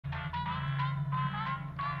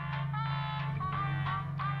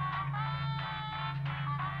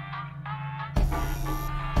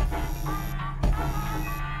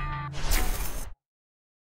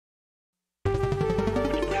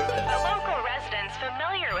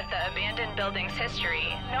building's history,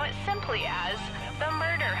 know it simply as the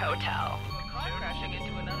Murder Hotel. Crashing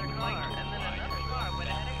into another car, and then another car went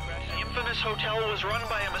ahead and crashed. The infamous hotel was run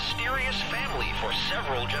by a mysterious family for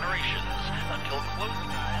several generations, until close.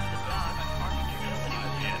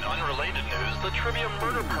 In unrelated news, the Trivia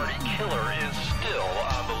Murder Party killer is still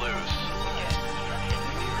on the loose.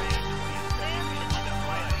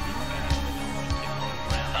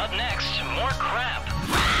 Up next, more crap.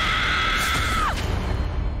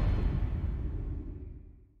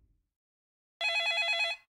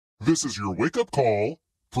 This is your wake-up call.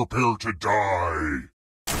 Prepare to die.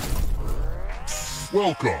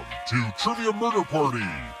 Welcome to Trivia Murder Party.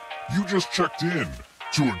 You just checked in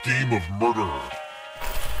to a game of murder.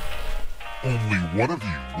 Only one of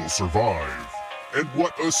you will survive. And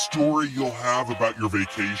what a story you'll have about your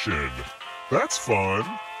vacation. That's fun.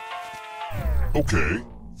 Okay,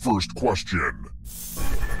 first question.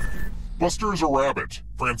 Buster is a rabbit.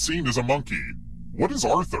 Francine is a monkey. What is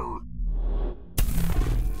Arthur?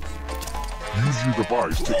 Use your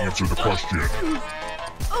device to answer the question.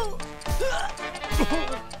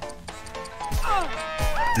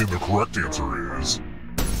 And the correct answer is...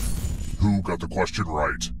 Who got the question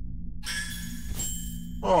right?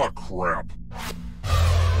 Aw, crap.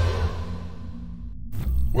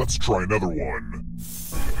 Let's try another one.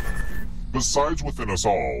 Besides within us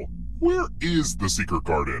all, where is the secret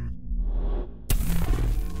garden?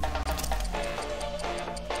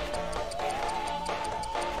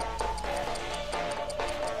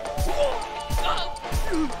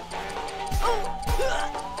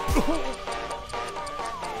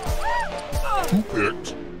 Who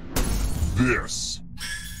picked this?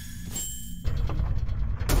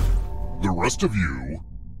 The rest of you,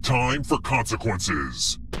 time for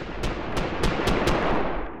consequences.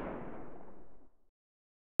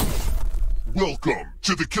 Welcome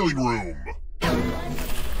to the killing room.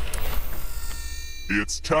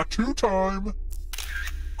 It's tattoo time.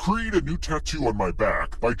 Create a new tattoo on my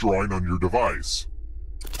back by drawing on your device.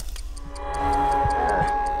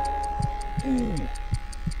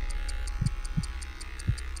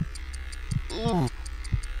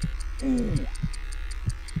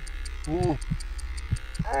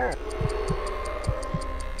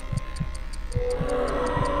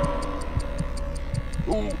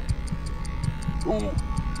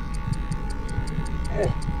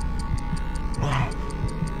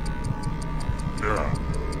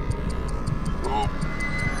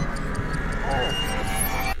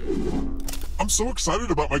 I'm so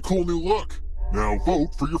excited about my cool new look. Now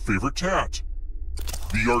vote for your favorite tat.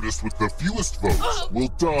 The artist with the fewest votes will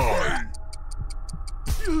die.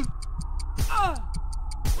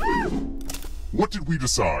 What did we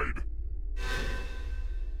decide?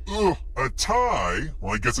 Ugh, a tie?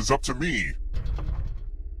 Well, I guess it's up to me.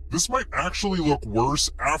 This might actually look worse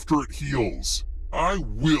after it heals. I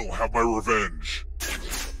will have my revenge.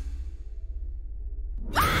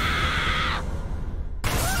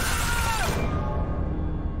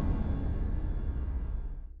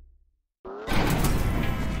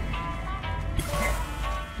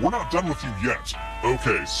 We're not done with you yet.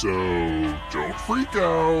 Okay, so don't freak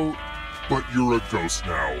out. But you're a ghost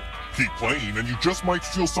now. Keep playing and you just might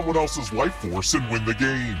steal someone else's life force and win the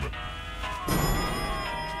game.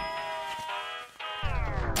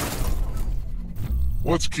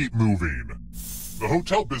 Let's keep moving. The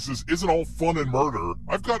hotel business isn't all fun and murder.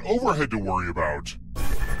 I've got overhead to worry about.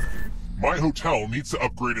 My hotel needs to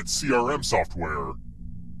upgrade its CRM software.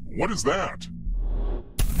 What is that?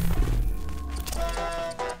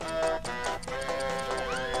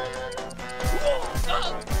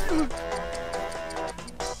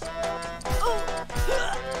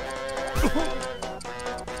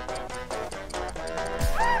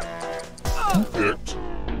 Who picked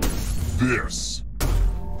this?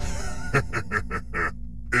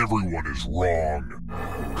 Everyone is wrong.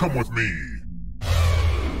 Come with me.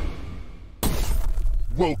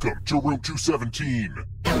 Welcome to room 217.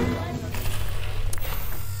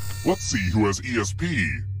 Let's see who has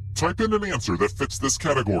ESP. Type in an answer that fits this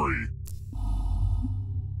category.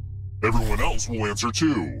 Everyone else will answer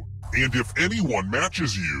too. And if anyone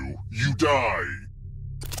matches you, you die.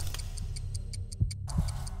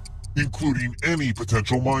 Including any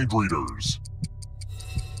potential mind readers.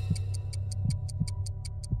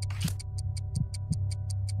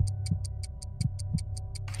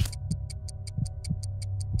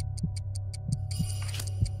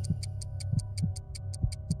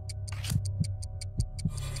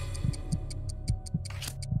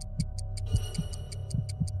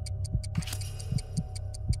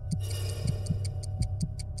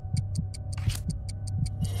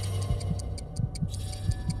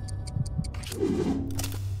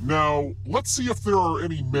 Now, let's see if there are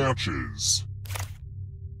any matches.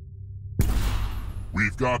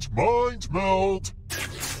 We've got Mind Meld.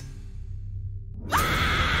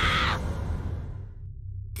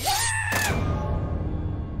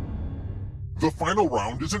 The final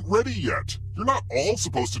round isn't ready yet. You're not all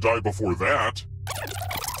supposed to die before that.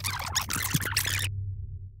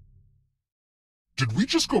 Did we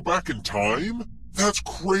just go back in time? That's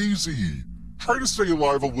crazy. Try to stay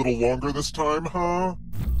alive a little longer this time, huh?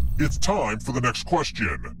 It's time for the next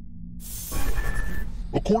question.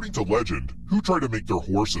 According to legend, who tried to make their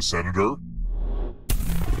horse a senator?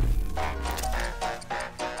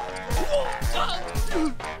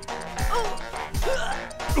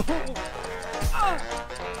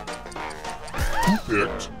 Who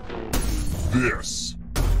picked this?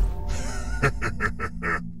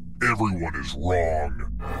 Everyone is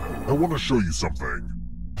wrong. I want to show you something.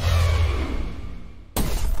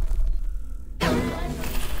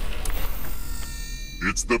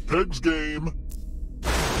 It's the Pegs game.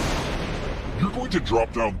 You're going to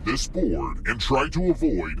drop down this board and try to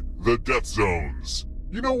avoid the death zones.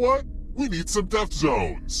 You know what? We need some death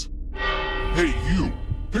zones. Hey, you!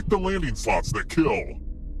 Pick the landing slots that kill.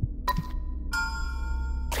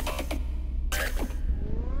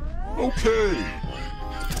 Okay.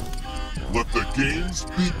 Let the games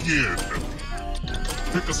begin.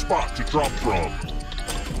 Pick a spot to drop from.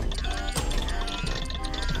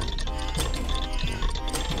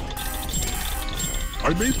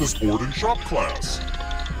 I made this board in shop class.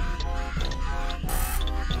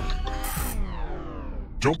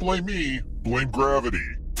 Don't blame me, blame gravity.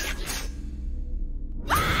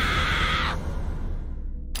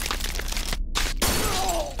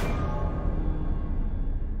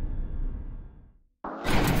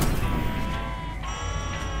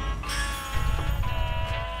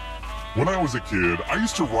 When I was a kid, I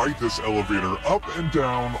used to ride this elevator up and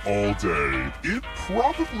down all day. It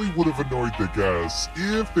probably would have annoyed the guests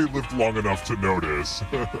if they lived long enough to notice.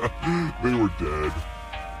 They were dead.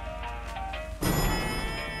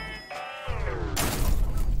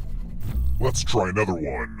 Let's try another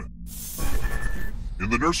one. In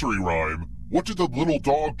the nursery rhyme, what did the little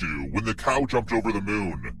dog do when the cow jumped over the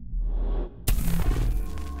moon?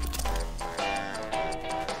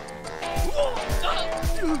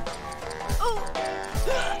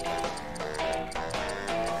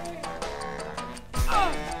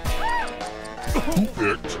 Who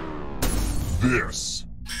picked this?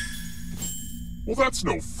 Well, that's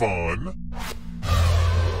no fun.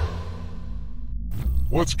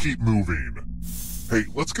 Let's keep moving. Hey,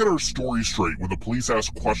 let's get our story straight when the police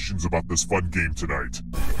ask questions about this fun game tonight.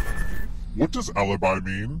 What does alibi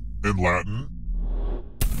mean in Latin?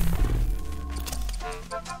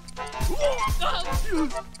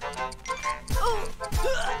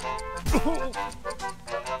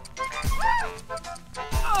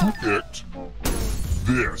 Who picked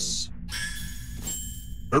this?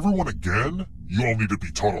 Everyone again? You all need to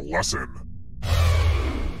be taught a lesson.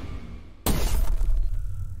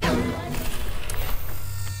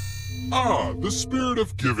 Ah, the spirit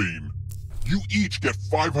of giving. You each get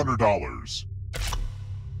 $500.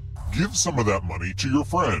 Give some of that money to your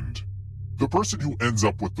friend. The person who ends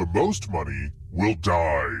up with the most money will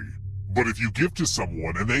die. But if you give to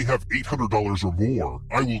someone and they have $800 or more,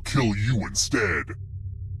 I will kill you instead.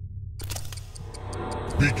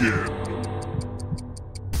 Begin.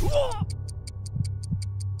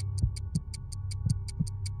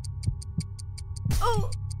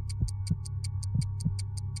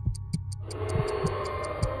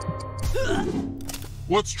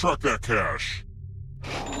 Let's track that cash.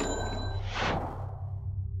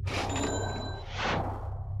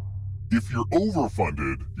 If you're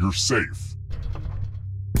overfunded, you're safe.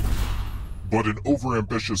 But an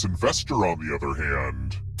overambitious investor, on the other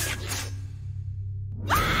hand...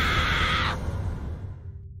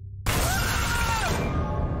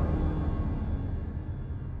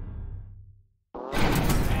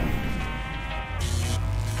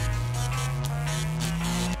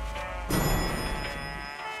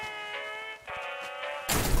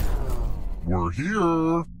 We're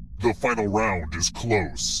here. The final round is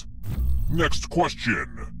close. Next question.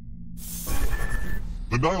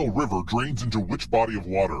 The Nile River drains into which body of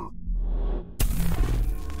water?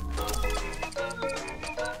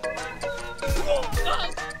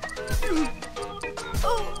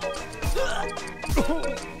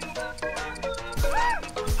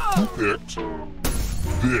 Who picked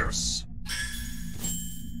this?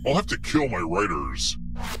 I'll have to kill my writers.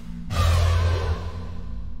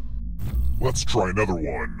 Let's try another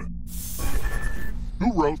one.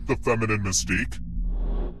 Who wrote The Feminine Mystique?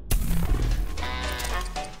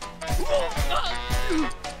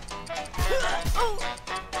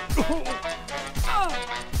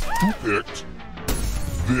 Who picked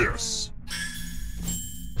this?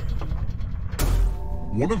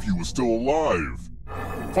 One of you is still alive.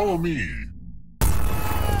 Follow me.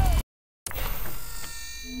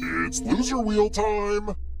 It's loser wheel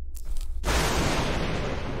time.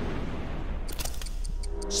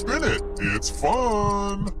 Spin it. It's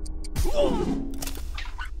fun.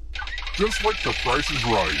 Just like The Price is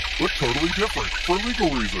Right, but totally different for legal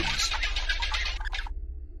reasons.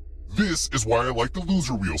 This is why I like the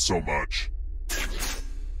loser wheel so much.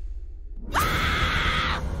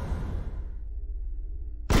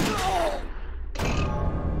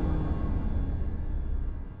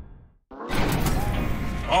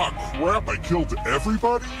 Ah, crap, I killed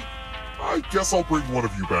everybody? I guess I'll bring one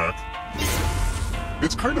of you back.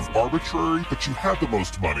 It's kind of arbitrary, but you had the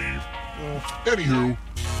most money. Anywho,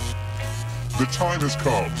 the time has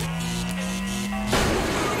come.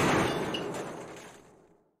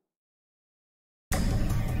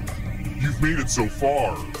 You've made it so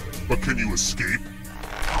far, but can you escape?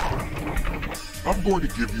 I'm going to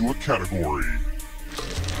give you a category.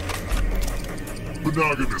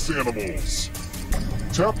 Monogamous animals.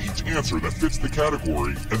 Tap each answer that fits the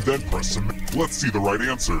category and then press submit. Let's see the right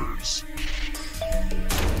answers.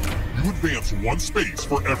 You advance 1 space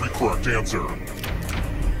for every correct answer.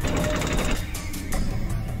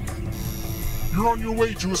 You're on your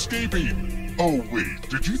way to escaping. Oh wait,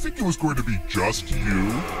 did you think it was going to be just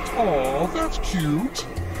you? Aw, that's cute.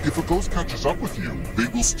 If a ghost catches up with you, they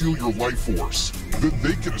will steal your life force. Then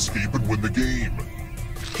they can escape and win the game.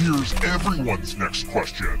 Here's everyone's next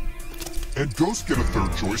question. And ghosts get a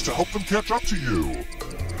third choice to help them catch up to you.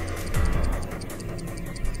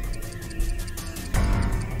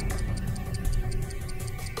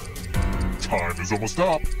 Time is almost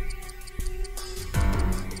up.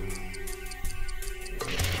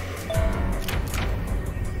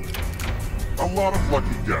 A lot of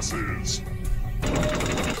lucky guesses.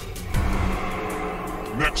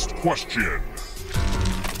 Next question.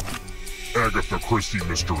 Agatha Christie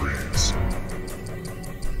mysteries.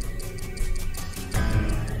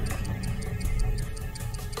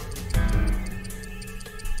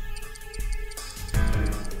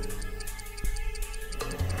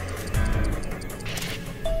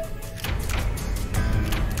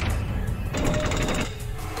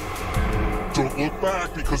 Don't look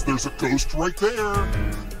back because there's a ghost right there.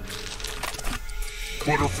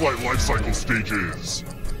 Butterfly life cycle stages.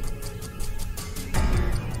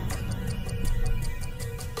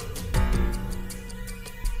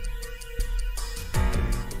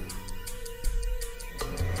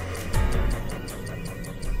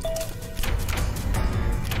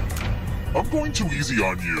 I'm going too easy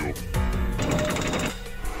on you.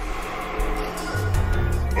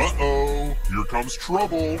 Uh-oh, here comes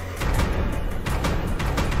trouble.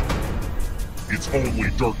 It's only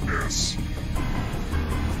darkness.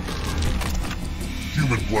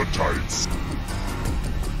 Human blood types.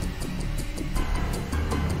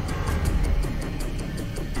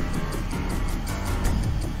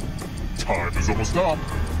 Time is almost up.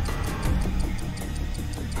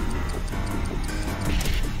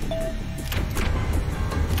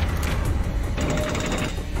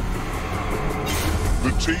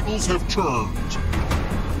 The tables have turned.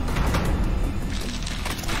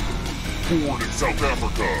 Born in South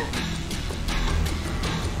Africa.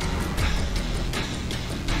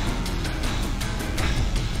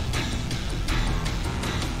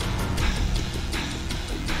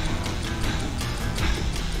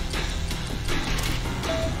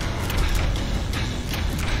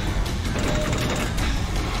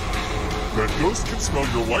 That ghost can smell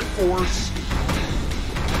your life force.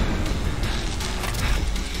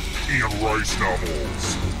 And rice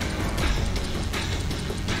novels.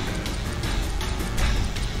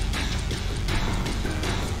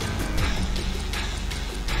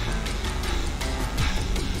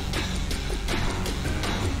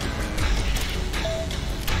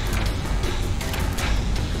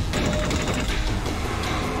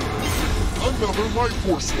 Another life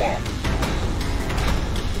force swap.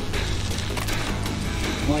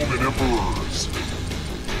 Roman emperors.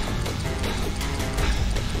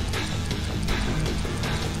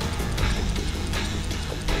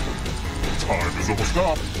 Time is almost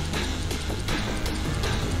up.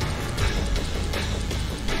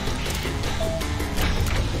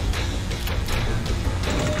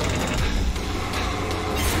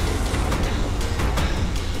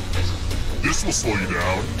 This will slow you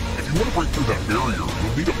down. If you want to break through that barrier,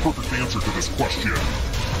 you'll need a perfect answer to this question.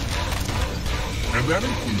 And that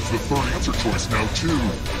includes the third answer choice now, too.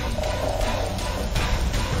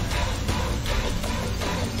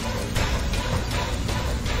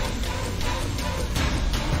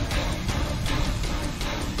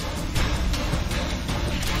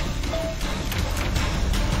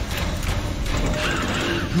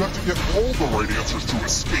 right answers to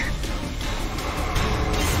escape.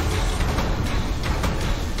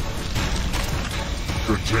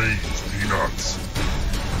 Contains peanuts.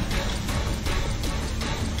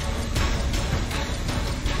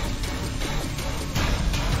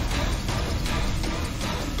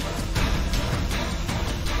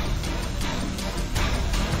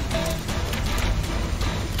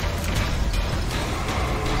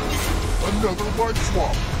 Another life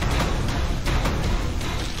swap.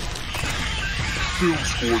 Film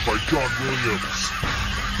scored by John Williams.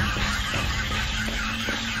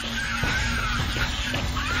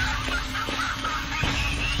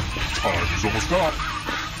 Time is almost up.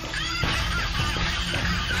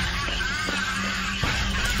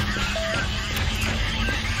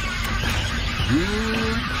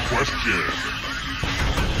 Good question.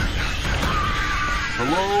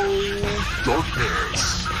 Hello,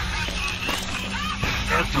 darkness.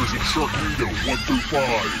 Actors in Sharknado 1 through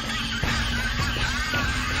 5.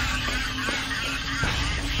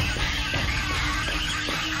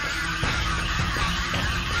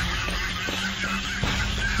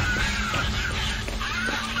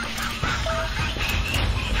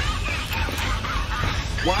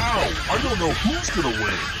 Wow, I don't know who's gonna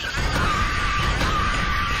win.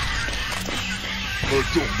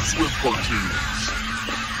 Adult Swim cartoons.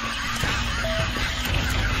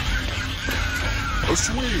 A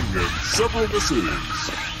swing and several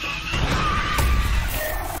misses.